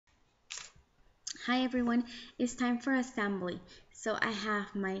Hi everyone, it's time for assembly. So I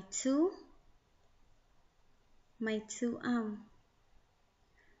have my two little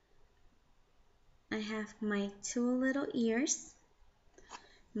ears,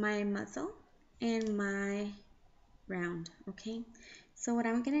 my muzzle, and my round. Okay. So what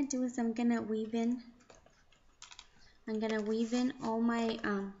I'm gonna do is I'm gonna weave in all my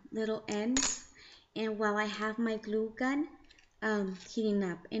little ends, and while I have my glue gun heating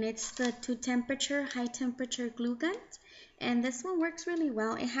up, and it's the high temperature glue gun, and this one works really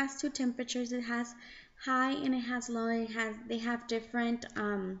well. It has two temperatures. It has high and it has low. They have different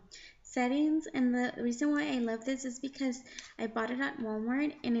settings, and the reason why I love this is because I bought it at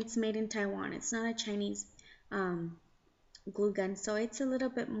Walmart and it's made in Taiwan. It's not a Chinese um, glue gun, so it's a little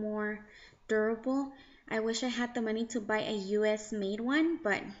bit more durable. I wish I had the money to buy a US made one,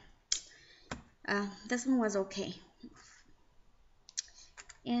 but this one was okay.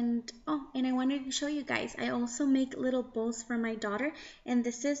 And I wanted to show you guys, I also make little bows for my daughter, and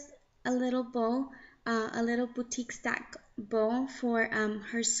this is a little bow, a little boutique stack bow for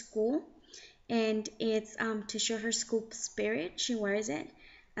her school, and it's to show her school spirit. She wears it,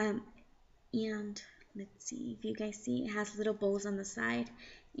 um, and let's see if you guys see, it has little bows on the side,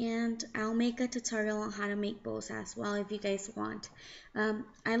 and I'll make a tutorial on how to make bows as well if you guys want.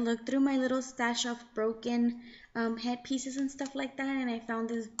 I looked through my little stash of broken head pieces and stuff like that, and I found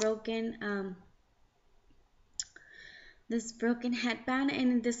this broken headband,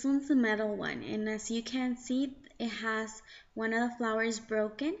 and this one's a metal one, and as you can see, it has one of the flowers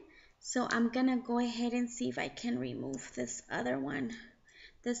broken. So I'm gonna go ahead and see if I can remove this other one,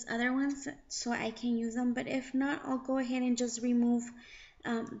 so I can use them. But if not, I'll go ahead and just remove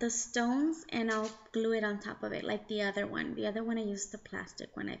the stones, and I'll glue it on top of it like the other one. The other one I used the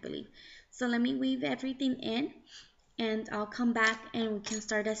plastic one, I believe. So let me weave everything in, and I'll come back and we can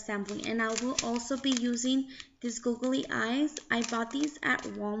start assembling. And I will also be using these googly eyes. I bought these at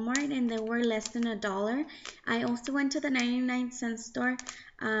Walmart and they were less than $1. I also went to the 99-cent store.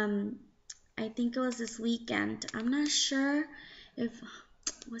 I think it was this weekend. I'm not sure if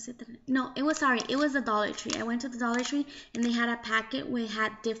was it no, it was, sorry, it was the Dollar Tree. I went to the Dollar Tree and they had a packet which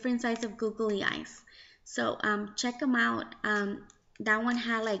had different sizes of googly eyes. So check them out. That one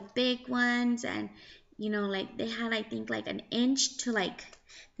had like big ones, and like they had, I think, like an inch to like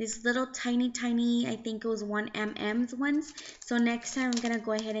these little tiny, I think it was 1 mm ones. So next time I'm gonna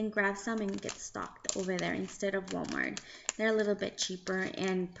go ahead and grab some and get stocked over there instead of Walmart. They're a little bit cheaper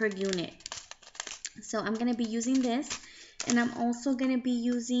and per unit. So I'm gonna be using this, and I'm also gonna be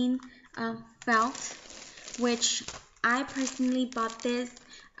using felt, which I personally bought this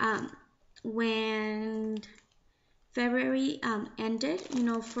when February ended,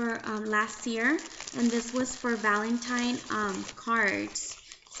 for last year, and this was for Valentine cards.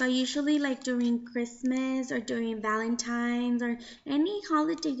 So usually, like during Christmas or during Valentine's or any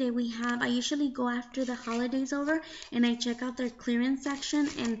holiday that we have, I usually go after the holidays over and I check out their clearance section,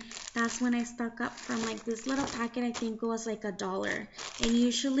 and that's when I stock up from like this little packet. I think it was like $1. And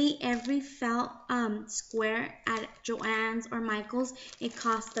usually every felt square at Joann's or Michael's, it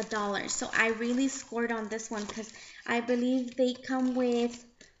costs $1. So I really scored on this one because I believe they come with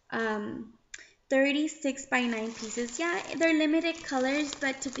 36 by 9 pieces. Yeah, they're limited colors,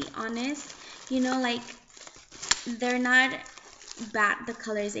 but to be honest, like they're not bad, the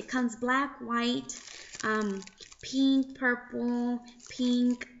colors. It comes black, white, pink, purple,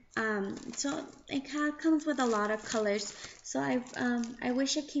 pink. So it comes with a lot of colors. So I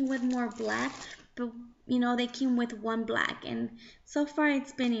wish it came with more black, but they came with one black, and so far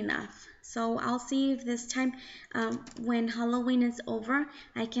it's been enough. So I'll see if this time, when Halloween is over,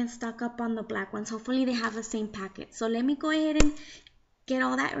 I can stock up on the black ones. Hopefully they have the same packet. So let me go ahead and get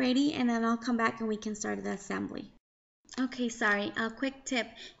all that ready, and then I'll come back and we can start the assembly. Okay, sorry, a quick tip.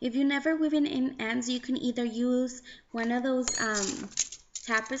 If you never woven in ends, you can either use one of those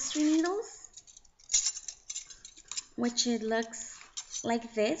tapestry needles, which it looks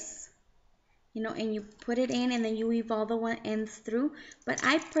like this, and you put it in and then you weave all the one ends through. But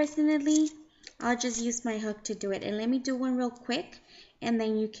I'll just use my hook to do it. And let me do one real quick, and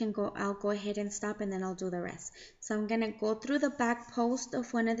then I'll go ahead and stop, and then I'll do the rest. So I'm gonna go through the back post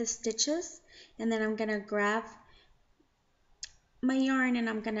of one of the stitches, and then I'm gonna grab my yarn and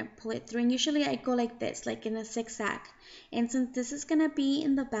I'm gonna pull it through. And usually I go like this, like in a zigzag. And since this is gonna be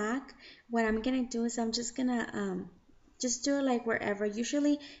in the back, what I'm gonna do is I'm just gonna just do it like wherever.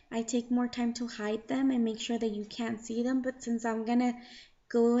 Usually I take more time to hide them and make sure that you can't see them, but since I'm gonna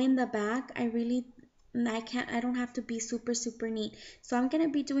glue in the back, I don't have to be super neat. So I'm gonna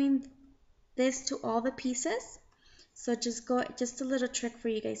be doing this to all the pieces. So just a little trick for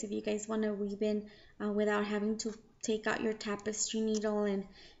you guys if you guys want to weave in without having to take out your tapestry needle and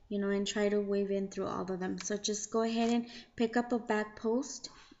and try to weave in through all of them. So just go ahead and pick up a back post,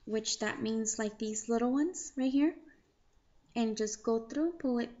 which that means like these little ones right here, and just go through,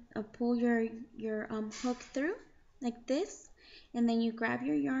 pull your hook through like this, and then you grab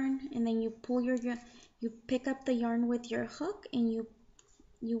your yarn and then you pull you pick up the yarn with your hook and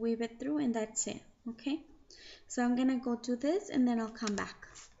you weave it through, and that's it. Okay, so I'm gonna go do this and then I'll come back.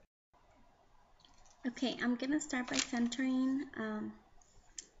 Okay, I'm gonna start by centering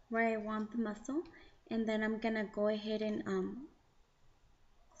where I want the mussel, and then I'm gonna go ahead and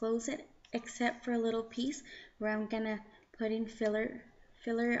close it, except for a little piece where I'm gonna put in filler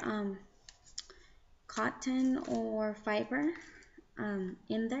cotton or fiber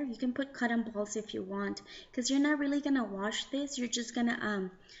in there. You can put cotton balls if you want, because you're not really gonna wash this. You're just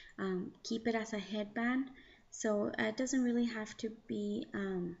gonna keep it as a headband, so it doesn't really have to be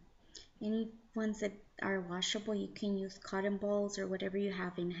any ones that are washable. You can use cotton balls or whatever you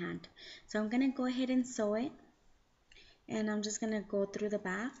have in hand. So I'm gonna go ahead and sew it, and I'm just gonna go through the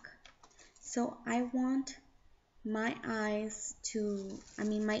back. So I want my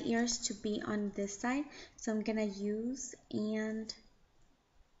my ears to be on this side, so I'm gonna use, and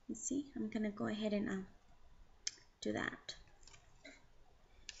you see, I'm gonna go ahead and do that.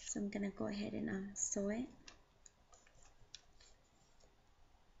 So I'm gonna go ahead and sew it.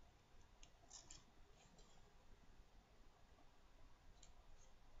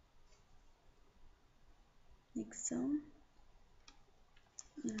 Like so.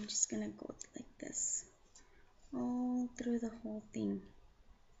 And I'm just gonna go like this all through the whole thing.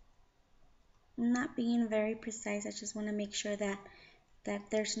 I'm not being very precise. I just want to make sure that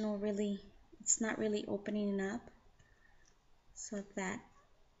there's it's not really opening up, so that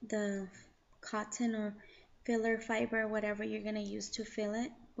the cotton or filler fiber, whatever you're gonna use to fill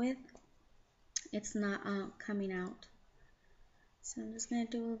it with, it's not coming out. So I'm just gonna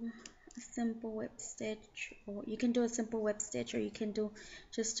do a simple whip stitch, or you can do a simple whip stitch, or you can do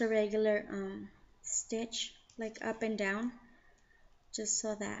just a regular stitch, like up and down, just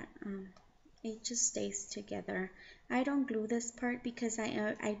so that it just stays together. I don't glue this part because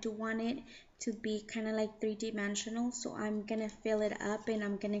I do want it to be kind of like three-dimensional, so I'm gonna fill it up and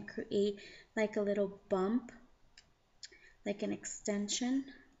I'm gonna create like a little bump, like an extension,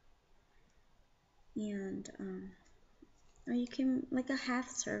 and or you can like a half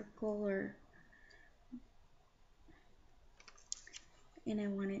circle, and I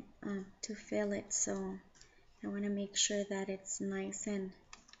want it to fill it, so I want to make sure that it's nice and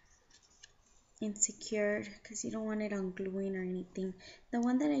secured, because you don't want it ungluing or anything. The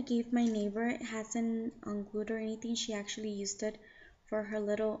one that I gave my neighbor, it hasn't unglued or anything. She actually used it for her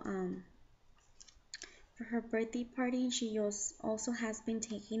little for her birthday party, and she also has been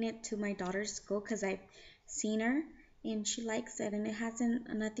taking it to my daughter's school because I've seen her and she likes it, and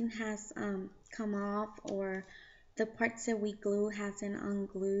nothing has come off, or the parts that we glue hasn't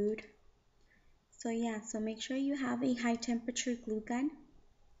unglued. So yeah, so make sure you have a high temperature glue gun.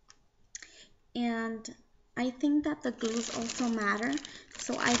 And I think that the glues also matter.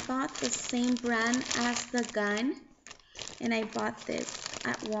 So I bought the same brand as the gun, and I bought this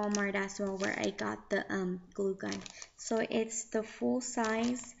at Walmart as well, where I got the glue gun. So it's the full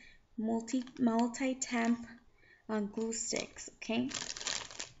size multi-temp glue sticks, okay?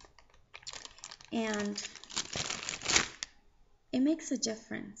 And it makes a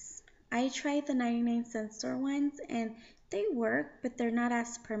difference. I tried the 99-cent store ones and they work, but they're not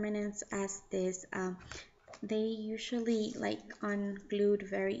as permanent as this. They usually like unglued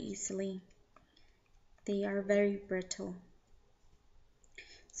very easily. They are very brittle.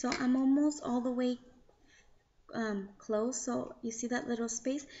 So I'm almost all the way close. So you see that little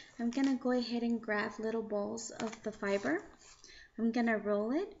space? I'm gonna go ahead and grab little balls of the fiber. I'm gonna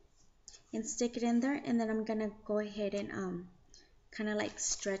roll it and stick it in there, and then I'm gonna go ahead and kind of like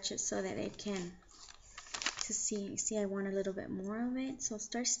stretch it so that it can see I want a little bit more of it. So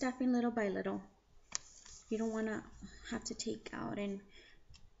start stuffing little by little. You don't want to have to take out and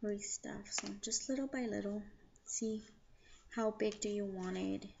restuff, so just little by little. See how big do you want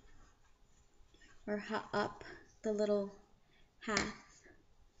it, or how up the little half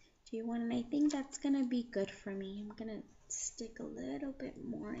do you want it. I think that's gonna be good for me. I'm gonna stick a little bit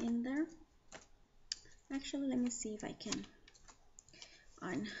more in there. Actually, let me see if I can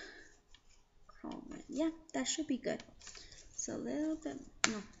uncurl it. Yeah, that should be good. So a little bit,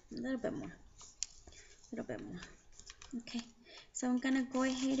 no, a little bit more. Okay, so I'm gonna go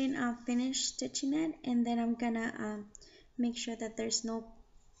ahead and finish stitching it, and then I'm gonna make sure that there's no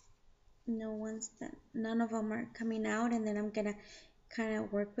none of them are coming out, and then I'm gonna kind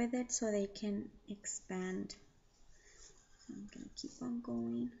of work with it so they can expand. So I'm gonna keep on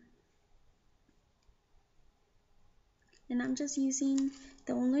going. And I'm just using,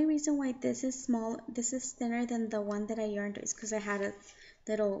 the only reason why this is thinner than the one that I yarned is because I had a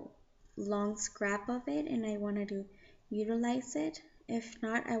little long scrap of it and I wanted to utilize it. If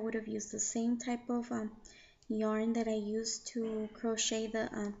not, I would have used the same type of yarn that I used to crochet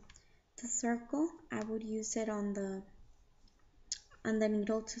the circle. I would use it on the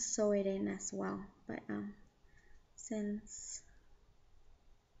needle to sew it in as well. But since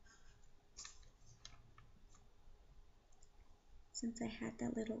I had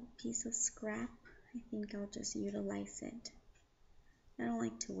that little piece of scrap, I think I'll just utilize it. I don't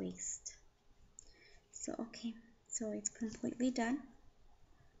like to waste. So okay, so it's completely done.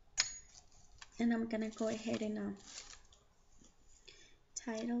 And I'm gonna go ahead and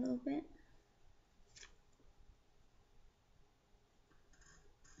tie it a little bit.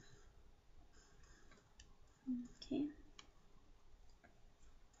 Okay.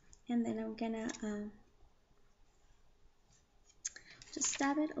 And then I'm gonna just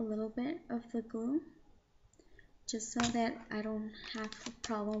dab it a little bit of the glue, just so that I don't have a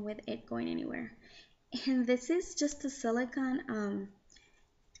problem with it going anywhere. And this is just a silicone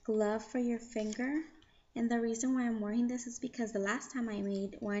glove for your finger. And the reason why I'm wearing this is because the last time I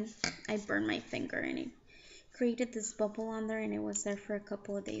made one, I burned my finger and it created this bubble on there, and it was there for a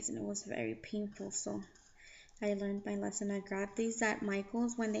couple of days and it was very painful. So I learned my lesson. I grabbed these at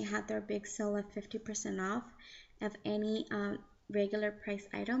Michael's when they had their big sale of 50% off of any regular price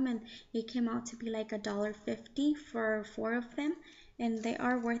item, and it came out to be like $1.50 for 4 of them, and they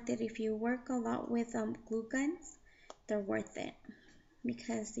are worth it. If you work a lot with glue guns, they're worth it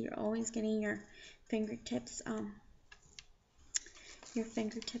because you're always getting your fingertips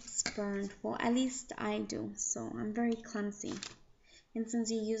burned. Well, at least I do. So I'm very clumsy, and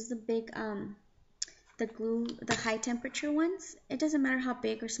since you use the big the glue, the high temperature ones, it doesn't matter how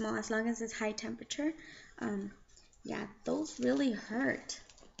big or small, as long as it's high temperature. Yeah, those really hurt.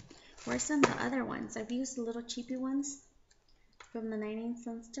 Worse than the other ones. I've used the little cheapy ones from the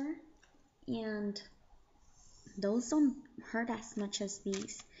 99-cent store, and those don't hurt as much as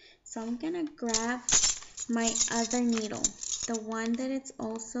these. So I'm gonna grab my other needle, the one that it's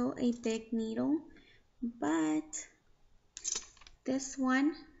also a big needle, but this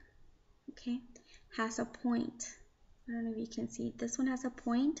one, okay, has a point. I don't know if you can see. This one has a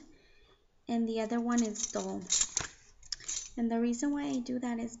point, and the other one is dull. And the reason why I do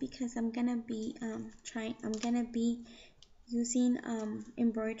that is because I'm gonna be using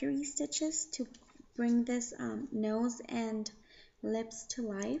embroidery stitches to bring this nose and lips to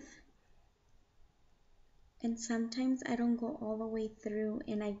life. And sometimes I don't go all the way through,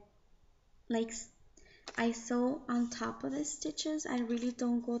 and I sew on top of the stitches. I really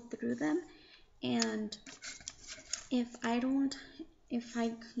don't go through them. And if I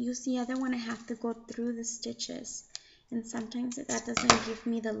use the other one, I have to go through the stitches, and sometimes that doesn't give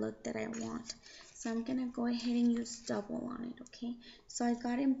me the look that I want. So I'm gonna go ahead and use double on it. Okay, so I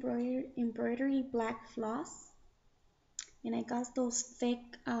got embroidery black floss, and I got those thick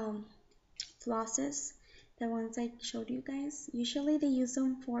flosses, the ones I showed you guys. Usually they use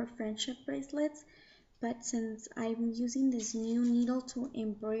them for friendship bracelets, but since I'm using this new needle to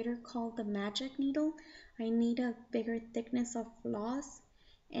embroider called the magic needle, I need a bigger thickness of floss,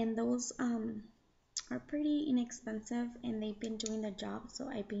 and those are pretty inexpensive and they've been doing the job, so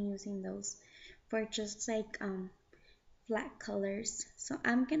I've been using those for just like flat colors. So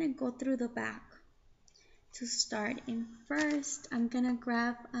I'm gonna go through the back to start, and first I'm gonna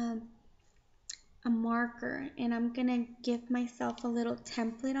grab a marker, and I'm gonna give myself a little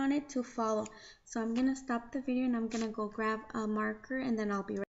template on it to follow. So I'm gonna stop the video and I'm gonna go grab a marker, and then I'll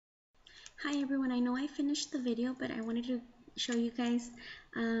be right. Hi everyone, I know I finished the video, but I wanted to show you guys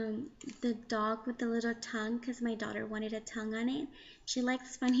the dog with the little tongue, because my daughter wanted a tongue on it. She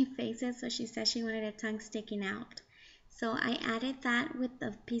likes funny faces, so she said she wanted a tongue sticking out. So I added that with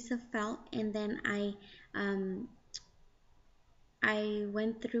a piece of felt, and then I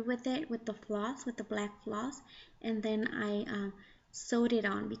went through with it with the floss, with the black floss, and then I sewed it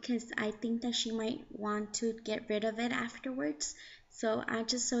on because I think that she might want to get rid of it afterwards. So I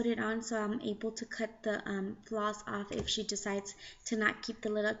just sewed it on so I'm able to cut the floss off if she decides to not keep the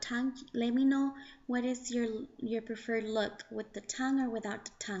little tongue. Let me know what is your preferred look, with the tongue or without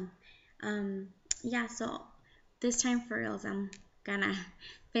the tongue. Yeah, so this time for reals, I'm gonna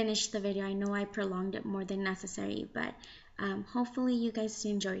finish the video. I know I prolonged it more than necessary, but hopefully you guys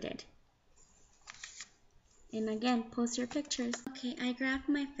enjoyed it. And again, post your pictures. Okay, I grabbed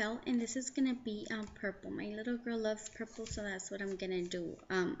my felt, and this is gonna be purple. My little girl loves purple, so that's what I'm gonna do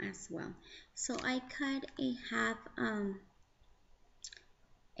as well. So I cut a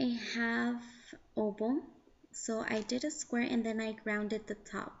half oval. So I did a square, and then I rounded the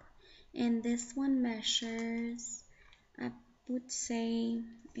top. And this one measures, I would say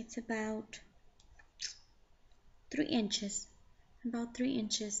it's about 3 inches. About 3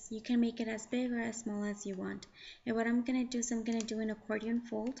 inches. You can make it as big or as small as you want. And what I'm gonna do is I'm gonna do an accordion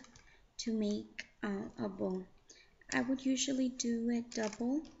fold to make a bow. I would usually do it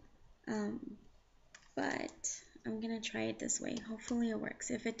double, but I'm gonna try it this way. Hopefully it works.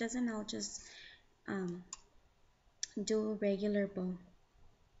 If it doesn't, I'll just do a regular bow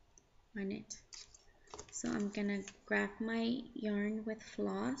on it. So I'm gonna grab my yarn with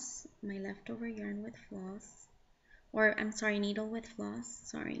floss, my leftover yarn with floss, or I'm sorry, needle with floss.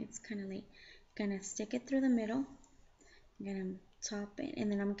 Sorry, it's kind of late. Gonna stick it through the middle. I'm gonna top it,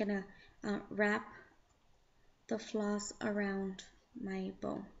 and then I'm gonna wrap the floss around my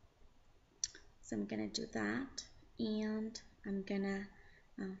bow. So I'm gonna do that, and I'm gonna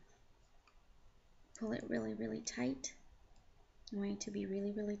pull it really, really tight. I want it to be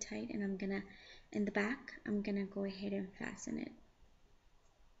really, really tight, and I'm gonna, in the back, I'm gonna go ahead and fasten it.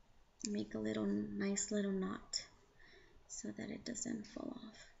 Make a little nice little knot so that it doesn't fall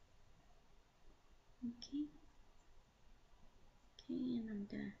off. Okay. Okay, and I'm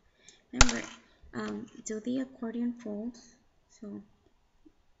gonna remember do the accordion fold, so,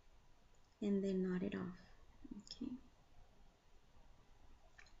 and then knot it off. Okay.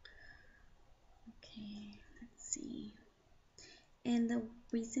 Okay, let's see. And the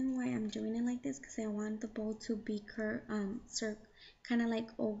reason why I'm doing it like this, because I want the bow to be kind of like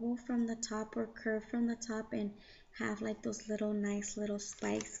oval from the top, or curved from the top, and have like those little nice little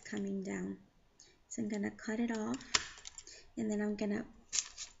spikes coming down. So I'm gonna cut it off, and then I'm gonna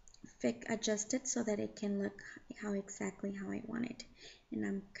adjust it so that it can look exactly how I want it. And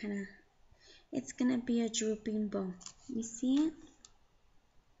I'm it's gonna be a drooping bow. You see it?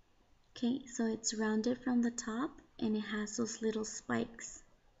 Okay, so it's rounded from the top, and it has those little spikes.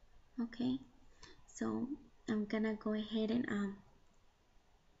 Okay, so I'm gonna go ahead and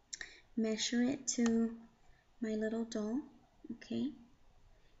measure it to my little doll. Okay,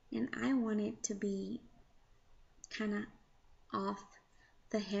 and I want it to be kind of off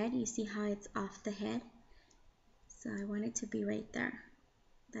the head. You see how it's off the head? So I want it to be right there.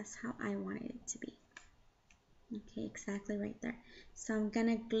 That's how I wanted it to be. Okay, exactly right there. So I'm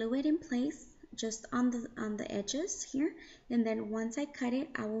gonna glue it in place just on the edges here, and then once I cut it,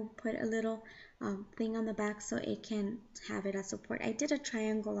 I will put a little thing on the back so it can have it as support. I did a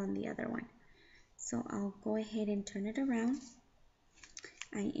triangle on the other one, so I'll go ahead and turn it around.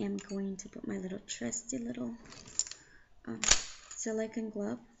 I am going to put my little trusty little silicone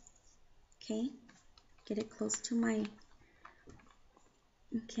glove. Okay, get it close to my.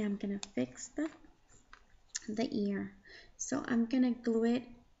 Okay, I'm gonna fix the ear. So I'm gonna glue it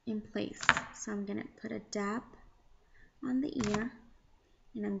in place. So I'm gonna put a dab on the ear,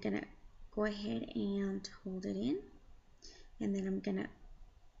 and I'm gonna go ahead and hold it in, and then I'm gonna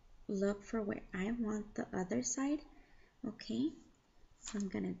look for where I want the other side. Okay, so I'm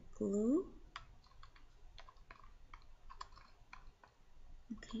gonna glue.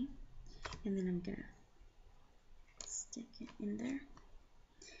 Okay, and then I'm gonna stick it in there,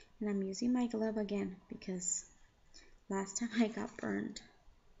 and I'm using my glove again because last time I got burned.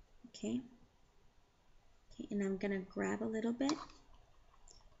 Okay, and I'm gonna grab a little bit,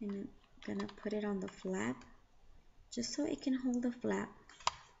 and I'm gonna put it on the flap just so it can hold the flap.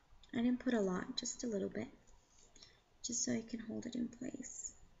 I didn't put a lot, just a little bit, just so it can hold it in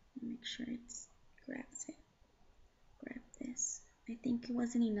place. Make sure it grabs it. Grab this. I think it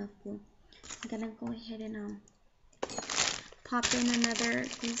wasn't enough glue. I'm gonna go ahead and pop in another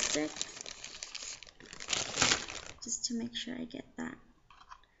glue stick just to make sure I get that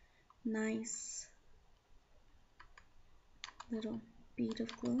nice little bead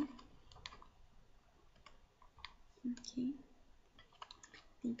of glue. Okay,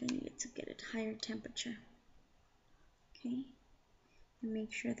 I think I needed to get it higher temperature. Okay, and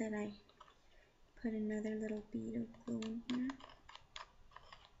make sure that I put another little bead of glue in here.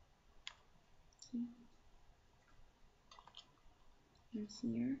 Okay, and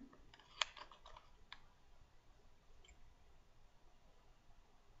here.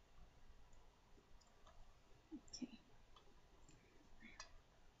 Okay,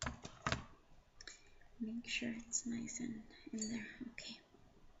 make sure it's nice and in there. Okay,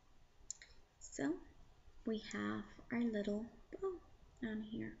 so we have our little bow down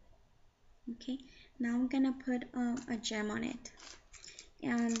here. Okay, now I'm gonna put a gem on it,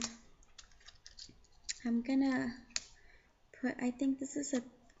 and I'm gonna put, I think this is a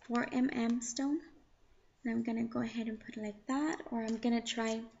 4mm stone, and I'm gonna go ahead and put it like that, or I'm gonna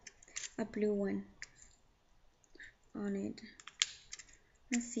try a blue one on it.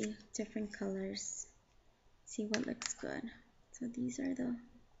 Let's see different colors, see what looks good. So these are the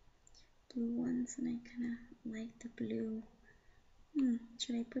blue ones, and I kind of like the blue.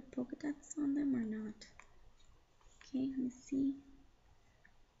 Should I put polka dots on them or not? Okay, let me see.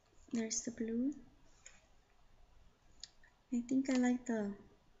 There's the blue. I think I like the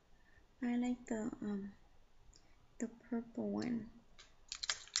the purple one.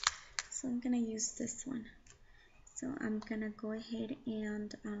 So I'm gonna use this one. So I'm gonna go ahead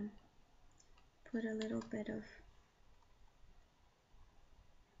and put a little bit of,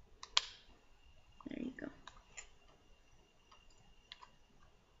 there you go.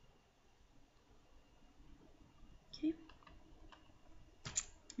 Okay.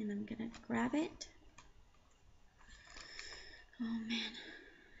 And I'm gonna grab it. Oh man,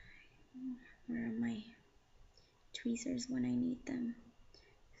 where are my tweezers when I need them?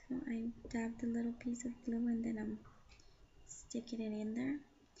 So I dabbed a little piece of glue and then I'm sticking it in there.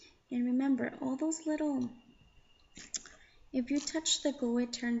 And remember, all those little, if you touch the glue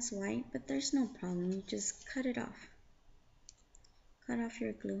it turns white, but there's no problem, you just cut it off. Cut off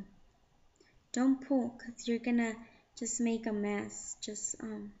your glue. Don't pull, because you're gonna just make a mess. Just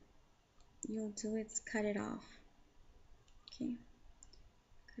you'll do it, cut it off. Okay,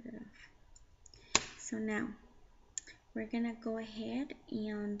 cut it off. So now we're gonna go ahead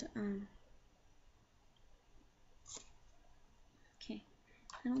and okay,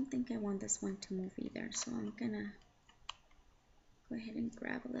 I don't think I want this one to move either, so I'm gonna go ahead and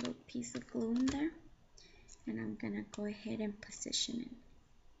grab a little piece of glue in there, and I'm gonna go ahead and position it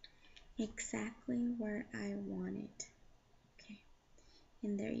exactly where I want it. Okay,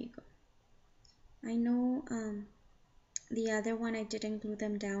 and there you go. I know the other one I didn't glue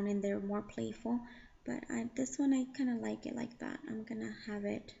them down and they're more playful, but this one I kind of like it like that. I'm gonna have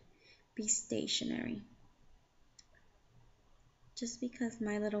it be stationary, just because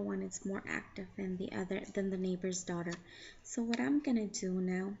my little one is more active than the neighbor's daughter. So what I'm gonna do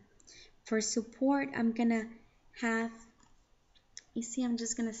now for support, I'm gonna have, you see, I'm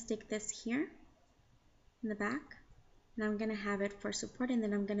just gonna stick this here in the back, and I'm gonna have it for support, and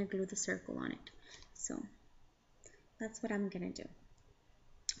then I'm gonna glue the circle on it. So that's what I'm gonna do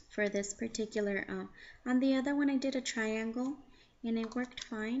for this particular. On the other one I did a triangle and it worked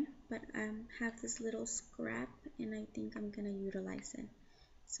fine, but I have this little scrap and I think I'm gonna utilize it.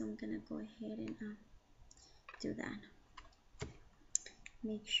 So I'm gonna go ahead and do that.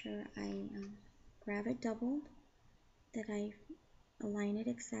 Make sure I grab it doubled, that I align it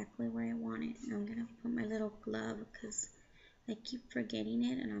exactly where I want it. And I'm gonna put my little glove because I keep forgetting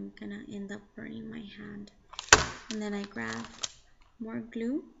it and I'm gonna end up burning my hand. And then I grab more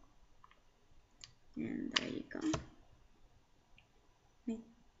glue, and there you go.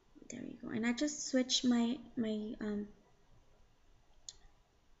 There you go. And I just switched my glue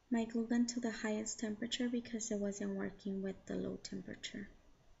gun to the highest temperature because it wasn't working with the low temperature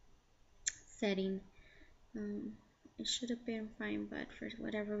setting. It should have been fine, but for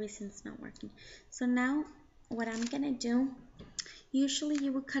whatever reason it's not working. So now what I'm gonna do, usually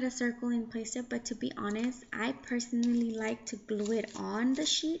you would cut a circle and place it, but to be honest, I personally like to glue it on the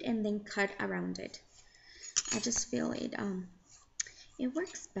sheet and then cut around it. I just feel it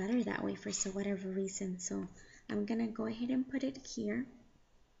works better that way for whatever reason. So I'm gonna go ahead and put it here,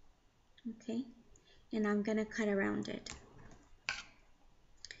 okay, and I'm gonna cut around it.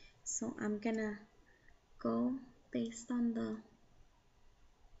 So I'm gonna go based on this,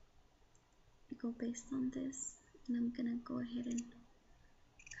 and I'm gonna go ahead and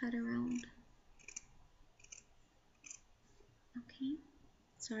cut around. Okay,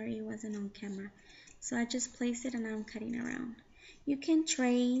 sorry it wasn't on camera. So I just place it and I'm cutting around. You can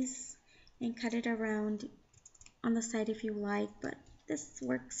trace and cut it around on the side if you like, but this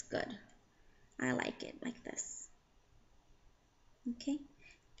works good. I like it like this. Okay,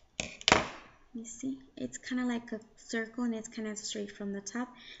 you see, it's kind of like a circle and it's kind of straight from the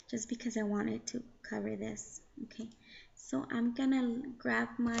top, just because I wanted to cover this. Okay, so I'm gonna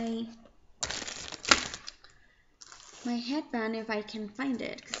grab my headband if I can find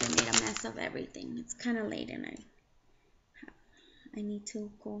it, because I made a mess of everything. It's kind of late and I need to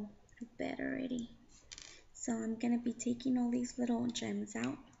go to bed already. So I'm gonna be taking all these little gems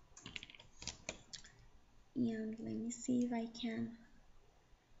out, and let me see if I can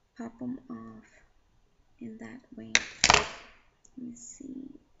pop them off in that way. Let me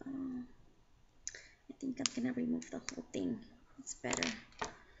see. think I'm gonna remove the whole thing. It's better.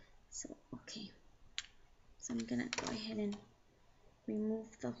 So, okay. So I'm gonna go ahead and remove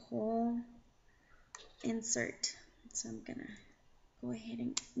the whole insert. So I'm gonna go ahead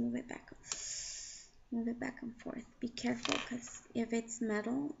and move it back and forth. Be careful, because if it's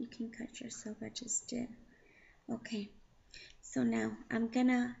metal, you can cut yourself. I just did. Okay. So now I'm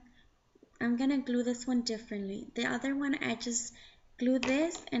gonna glue this one differently. The other one I just glue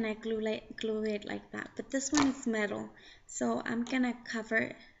this and I glue it like that. But this one is metal, so I'm gonna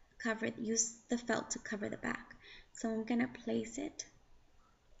use the felt to cover the back. So I'm gonna place it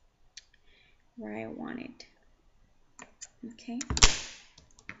where I want it. Okay.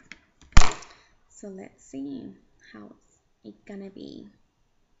 So let's see how it's gonna be.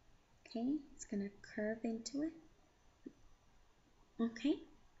 Okay, it's gonna curve into it. Okay,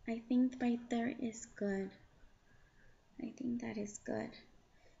 I think right there is good. I think that is good.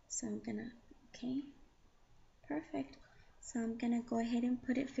 So I'm gonna, okay, perfect. So I'm gonna go ahead and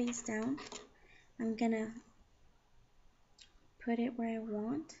put it face down. I'm gonna put it where I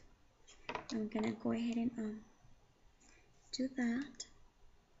want. I'm gonna go ahead and do that,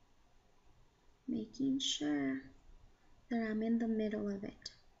 making sure that I'm in the middle of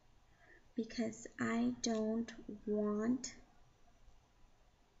it, because I don't want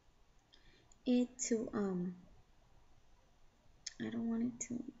it to I don't want it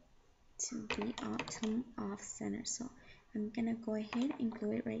to be off center. So I'm gonna go ahead and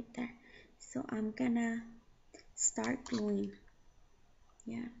glue it right there. So I'm gonna start gluing.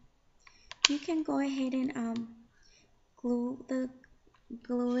 Yeah, you can go ahead and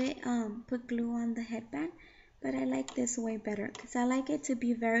put glue on the headband, but I like this way better because I like it to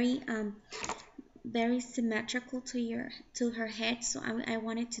be very symmetrical to her head. So I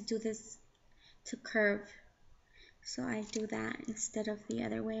wanted to do this to curve. So I do that instead of the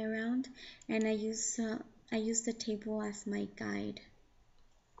other way around, and I use the table as my guide.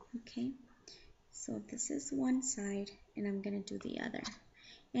 Okay, so this is one side, and I'm gonna do the other.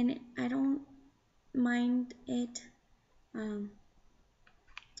 And I don't mind it,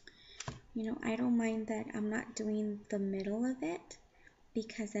 I don't mind that I'm not doing the middle of it,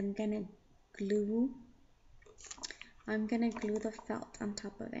 because I'm gonna glue the felt on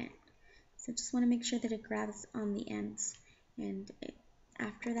top of it. So just want to make sure that it grabs on the ends, and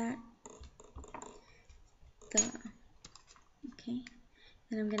after that, okay,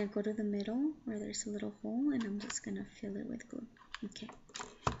 then I'm gonna go to the middle where there's a little hole, and I'm just gonna fill it with glue. Okay,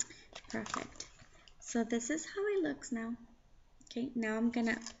 perfect. So this is how it looks now. Okay, now I'm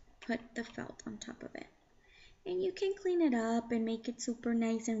gonna put the felt on top of it, and you can clean it up and make it super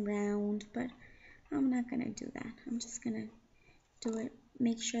nice and round, but I'm not gonna do that. I'm just gonna do it,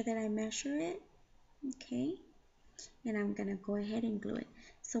 make sure that I measure it. Okay, and I'm gonna go ahead and glue it.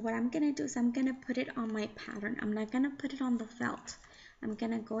 So what I'm gonna do is I'm gonna put it on my pattern. I'm not gonna put it on the felt. I'm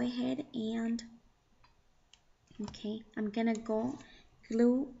gonna go ahead and, okay, I'm gonna go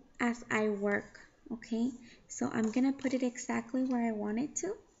glue as I work. Okay, so I'm gonna put it exactly where I want it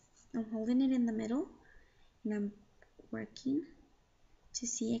to. I'm holding it in the middle, and I'm working to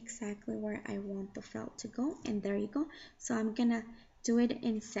see exactly where I want the felt to go, and there you go. So I'm gonna do it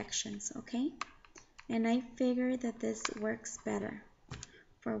in sections. Okay, and I figure that this works better.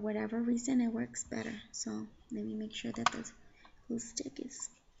 For whatever reason, it works better. So let me make sure that the glue stick is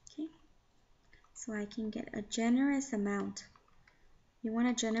okay, so I can get a generous amount. You want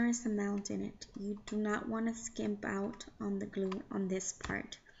a generous amount in it. You do not want to skimp out on the glue on this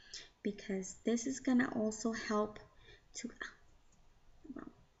part, because this is gonna also help to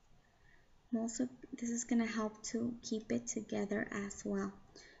this is gonna help to keep it together as well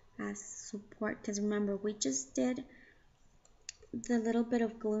as support, because remember, we just did the little bit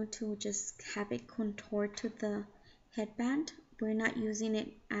of glue to just have it contour to the headband. We're not using it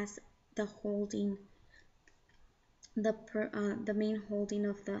as the holding, the main holding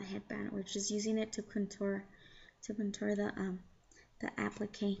of the headband. We're just using it to contour the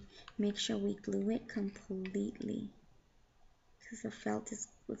applique. Make sure we glue it completely, because the felt is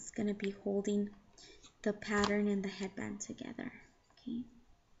what's gonna be holding the pattern and the headband together. Okay,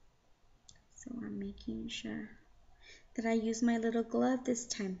 so I'm making sure that I use my little glove this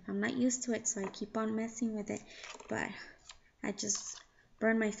time. I'm not used to it, so I keep on messing with it, but I just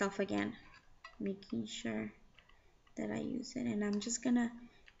burned myself again, making sure that I use it. And I'm just gonna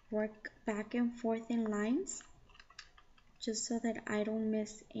work back and forth in lines, just so that I don't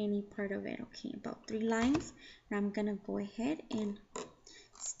miss any part of it. Okay, about 3 lines, and I'm gonna go ahead and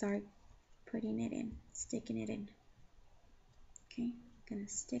start putting it in, sticking it in. Okay, gonna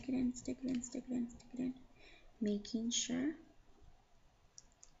stick it in, stick it in, stick it in, stick it in, making sure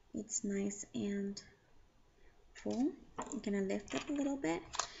it's nice and full. I'm gonna lift up a little bit,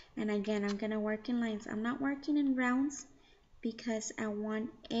 and again I'm gonna work in lines. I'm not working in rounds because I want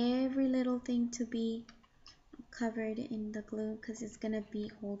every little thing to be covered in the glue because it's gonna be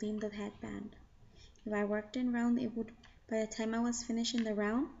holding the headband. If I worked in round, it would, by the time I was finishing the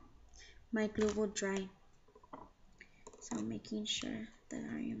round, my glue would dry. So I'm making sure that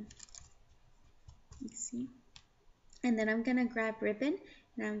I am, you see. And then I'm gonna grab ribbon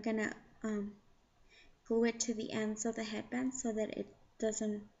and I'm gonna glue it to the ends of the headband so that it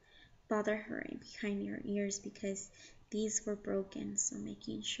doesn't bother her behind your ears because these were broken. So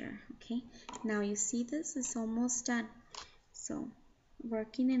making sure, okay. Now you see this is almost done. So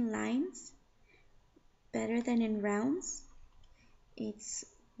working in lines better than in rounds. It's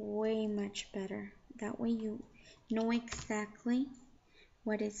way much better. That way you know exactly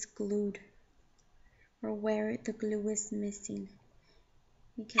what is glued or where the glue is missing.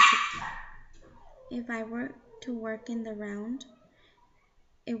 Because if I were to work in the round,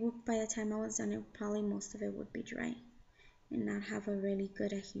 it would, by the time I was done, it probably most of it would be dry and not have a really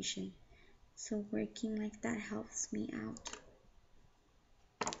good adhesion. So working like that helps me out.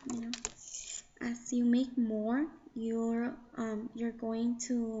 You know, as you make more, you're going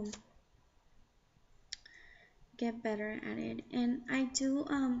to get better at it. And I do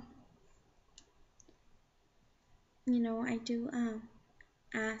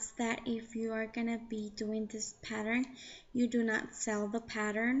ask that if you are gonna be doing this pattern, you do not sell the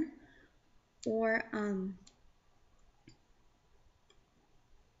pattern, or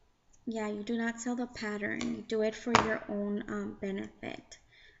you do not sell the pattern. You do it for your own benefit.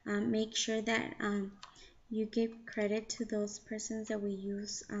 Make sure that you give credit to those persons that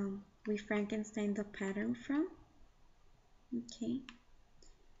we Frankenstein the pattern from. Okay.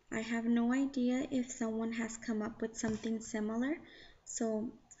 I have no idea if someone has come up with something similar. So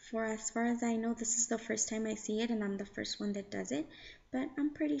for as far as I know, this is the first time I see it and I'm the first one that does it. But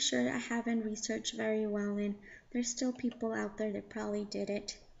I'm pretty sure I haven't researched very well and there's still people out there that probably did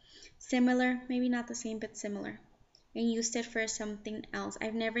it. Similar, maybe not the same, but similar. And used it for something else.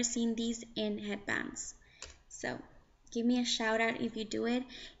 I've never seen these in headbands. So give me a shout out if you do it,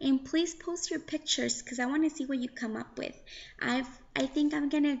 and please post your pictures because I want to see what you come up with. I think I'm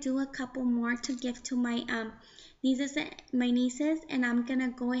gonna do a couple more to give to my nieces, and I'm gonna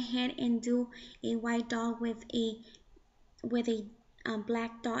go ahead and do a white dog with a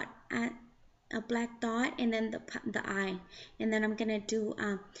black dot at a black dot, and then the eye, and then I'm gonna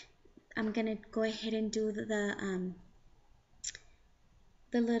go ahead and do the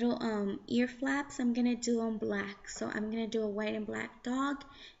little ear flaps. I'm gonna do on black. So I'm gonna do a white and black dog,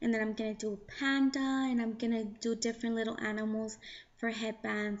 and then I'm gonna do a panda, and I'm gonna do different little animals for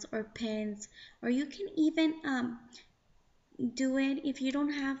headbands or pins, or you can even do it if you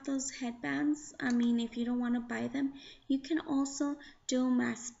don't have those headbands. I mean, if you don't want to buy them, you can also do them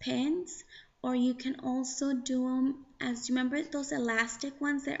as pins, or you can also do them as, remember those elastic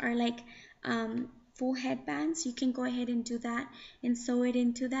ones that are like full headbands? You can go ahead and do that and sew it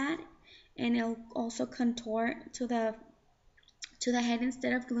into that, and it'll also contour to the head.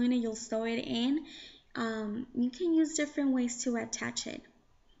 Instead of gluing it, you'll sew it in. You can use different ways to attach it.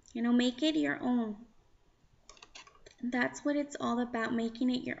 You know, make it your own. That's what it's all about, making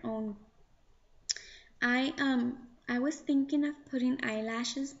it your own. I was thinking of putting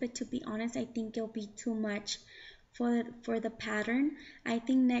eyelashes, but to be honest, I think it'll be too much for the pattern. I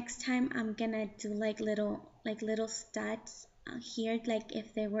think next time I'm gonna do like little studs here, like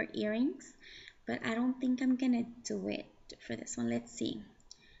if they were earrings, but I don't think I'm gonna do it for this one. Let's see,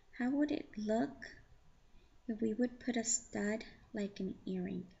 how would it look if we would put a stud like an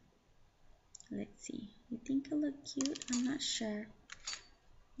earring? Let's see. You think it'll look cute? I'm not sure.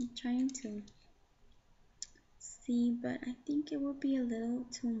 I'm trying to see, but I think it will be a little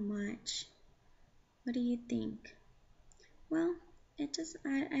too much. What do you think? Well, it just,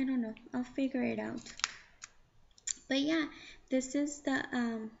 I don't know. I'll figure it out. But yeah, this is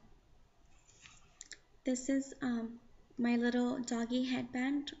my little doggy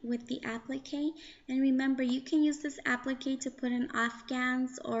headband with the applique. And remember, you can use this applique to put in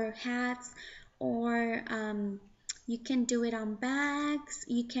afghans or hats, or you can do it on bags,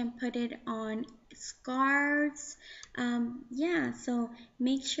 you can put it on scarves. Yeah, so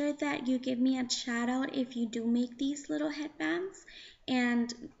make sure that you give me a shout out if you do make these little headbands,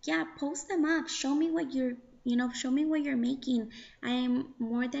 and yeah, post them up. Show me what show me what you're making. I am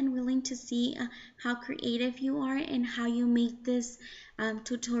more than willing to see how creative you are and how you make this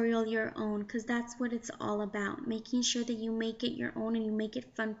tutorial your own, because that's what it's all about, making sure that you make it your own and you make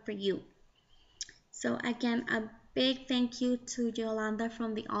it fun for you. So again, a big thank you to Yolanda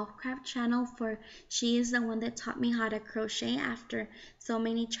from the All Craft channel, for she is the one that taught me how to crochet after so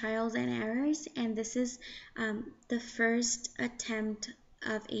many trials and errors. And this is the first attempt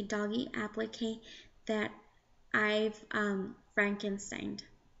of a doggy applique that I've Frankensteined.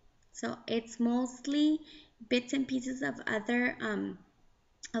 So it's mostly bits and pieces of other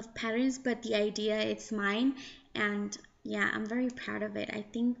of patterns, but the idea it's mine. And yeah, I'm very proud of it. I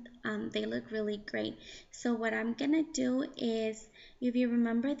think they look really great. So what I'm gonna do is, if you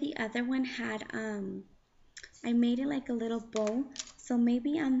remember, the other one had I made it like a little bow. So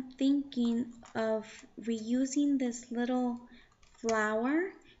maybe I'm thinking of reusing this little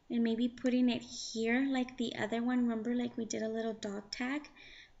flower and maybe putting it here like the other one. Remember, like we did a little dog tag?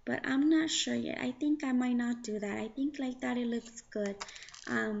 But I'm not sure yet. I think I might not do that. I think like that it looks good.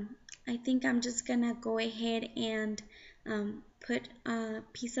 I think I'm just gonna go ahead and put a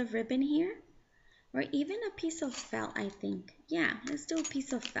piece of ribbon here, or even a piece of felt, I think. Yeah, let's do a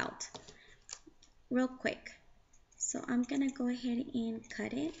piece of felt real quick. So I'm gonna go ahead and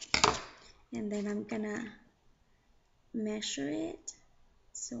cut it, and then I'm gonna measure it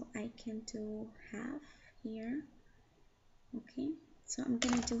so I can do half here. Okay, so I'm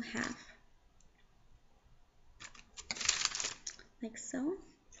gonna do half, like so.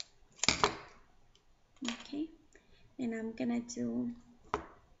 Okay, and I'm gonna do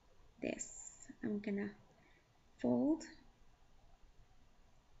this. I'm gonna fold.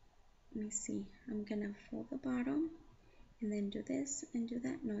 Let me see. I'm gonna fold the bottom and then do this and do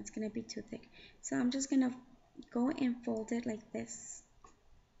that. No, it's gonna be too thick. So I'm just gonna go and fold it like this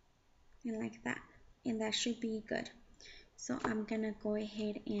and like that, and that should be good. So I'm gonna go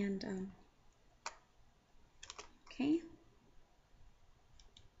ahead and okay.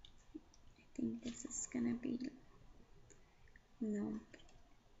 I think this is gonna be, no,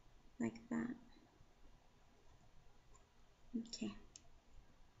 like that. Okay.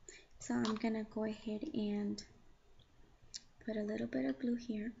 So I'm gonna go ahead and put a little bit of glue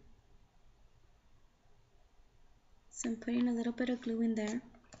here. So I'm putting a little bit of glue in there.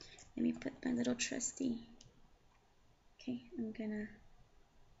 Let me put my little trusty. Okay, I'm gonna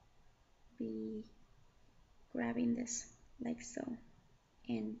be grabbing this like so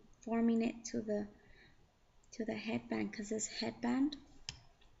and forming it to the headband, because this headband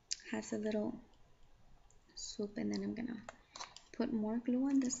has a little swoop. And then I'm gonna put more glue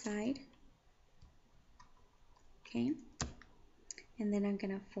on the side. Okay, and then I'm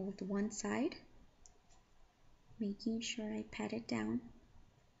gonna fold one side, making sure I pat it down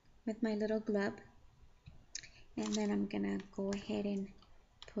with my little glove. And then I'm gonna go ahead and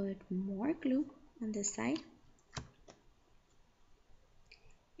put more glue on this side,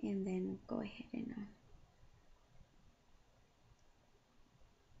 and then go ahead and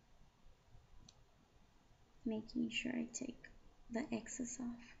making sure I take the excess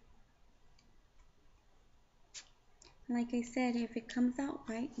off. Like I said, if it comes out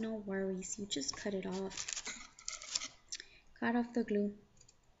right, no worries, you just cut it off. Cut off the glue.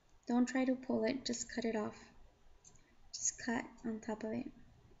 Don't try to pull it, just cut it off. Just cut on top of it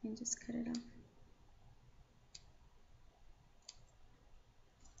and just cut it off.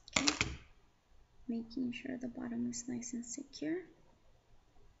 Okay. Making sure the bottom is nice and secure.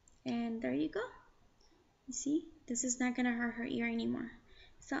 And there you go. You see, this is not gonna hurt her ear anymore.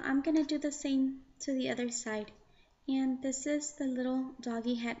 So I'm gonna do the same to the other side. And this is the little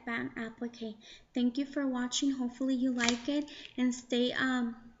doggy headband applique. Thank you for watching. Hopefully you like it, and stay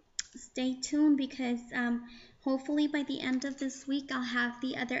tuned, because hopefully by the end of this week I'll have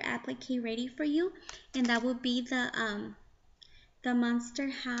the other applique ready for you, and that will be the Monster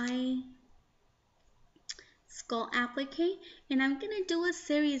High skull applique. And I'm gonna do a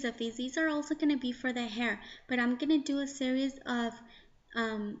series of these. These are also gonna be for the hair, but I'm gonna do a series of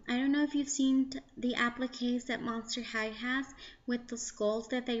I don't know if you've seen the appliques that Monster High has with the skulls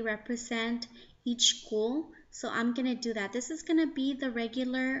that they represent each school. So I'm gonna do that. This is gonna be the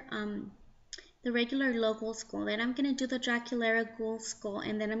regular logo skull. Then I'm gonna do the Draculera ghoul skull,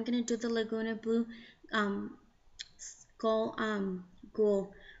 and then I'm gonna do the Laguna Blue skull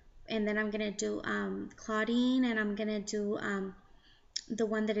ghoul, and then I'm gonna do Claudine, and I'm gonna do the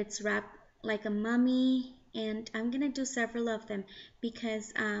one that it's wrapped like a mummy, and I'm gonna do several of them,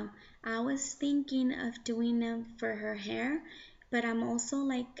 because I was thinking of doing them for her hair, but I'm also,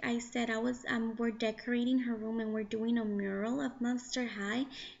 like I said, we're decorating her room, and we're doing a mural of Monster High,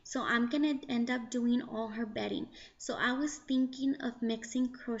 so I'm gonna end up doing all her bedding. So I was thinking of mixing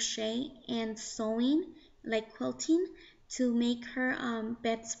crochet and sewing, like quilting, to make her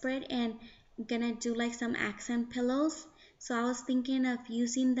bedspread, and I'm gonna do like some accent pillows. So I was thinking of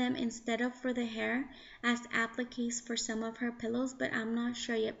using them instead of for the hair as appliques for some of her pillows, but I'm not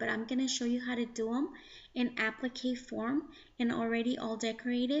sure yet. But I'm gonna show you how to do them in applique form and already all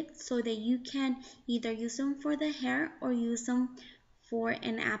decorated so that you can either use them for the hair or use them for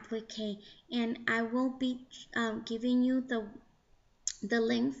an applique. And I will be giving you the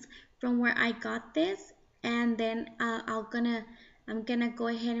links from where I got this, and then I'm gonna go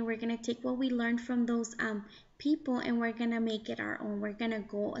ahead and we're gonna take what we learned from those people, and we're gonna make it our own. We're gonna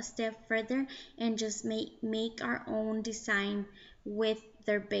go a step further and just make our own design with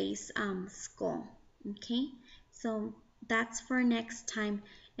their base skull. Okay, so that's for next time.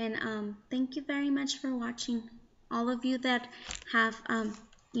 And thank you very much for watching, all of you that have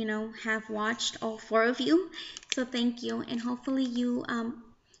have watched, all four of you. So thank you, and hopefully you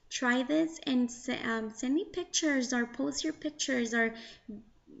try this and send me pictures or post your pictures or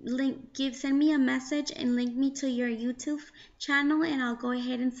send me a message and link me to your YouTube channel, and I'll go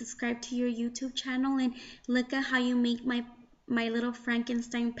ahead and subscribe to your YouTube channel and look at how you make my little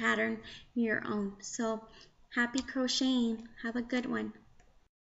Frankenstein pattern your own. So happy crocheting. Have a good one.